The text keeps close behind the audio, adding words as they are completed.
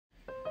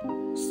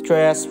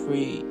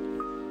stress-free.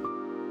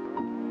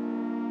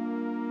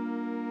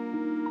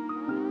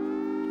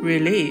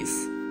 Release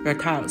your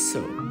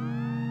torso.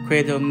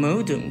 Create a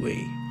modern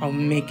way of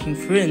making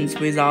friends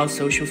without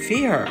social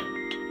fear.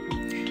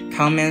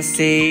 Come and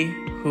see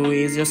who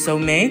is your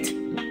soulmate.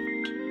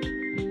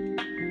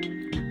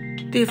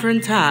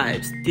 Different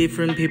types,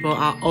 different people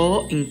are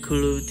all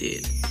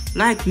included.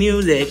 Like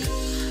music,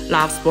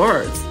 love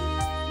sports.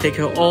 Take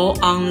it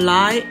all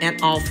online and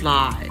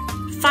offline.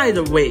 Find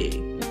a way.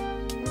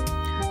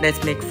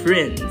 Let's make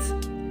friends.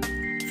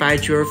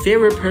 Find your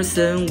favorite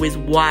person with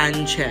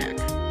one check.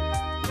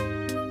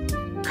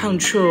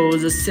 Control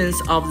the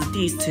sense of the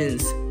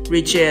distance.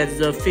 Reject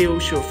the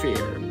social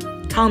fear.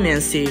 Come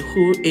and see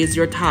who is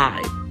your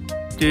type.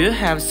 Do you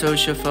have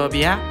social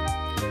phobia?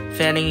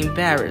 Feeling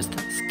embarrassed,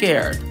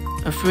 scared,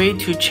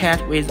 afraid to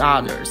chat with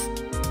others?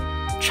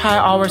 Try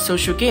our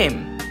social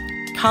game.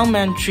 Come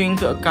and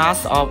drink a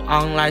glass of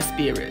online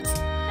spirits.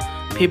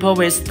 People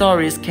with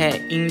stories can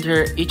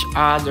enter each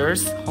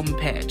other's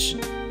homepage,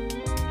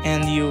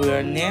 and you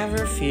will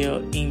never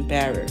feel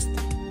embarrassed.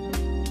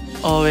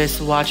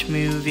 Always watch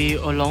movie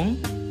alone?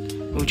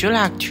 Would you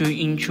like to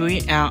enjoy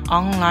an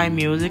online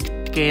music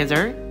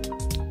together?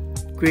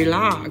 Great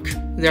luck!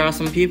 There are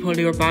some people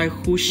nearby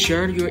who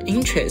share your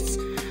interests.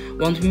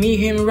 Want to meet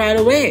him right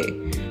away?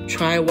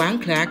 Try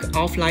one-click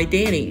offline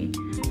dating.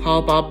 How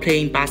about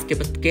playing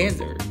basketball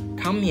together?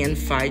 Come and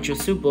find your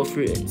super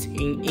friends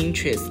in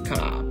interest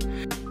club.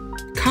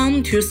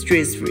 Come to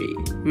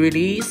Stressfree.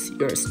 Release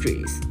your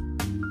stress.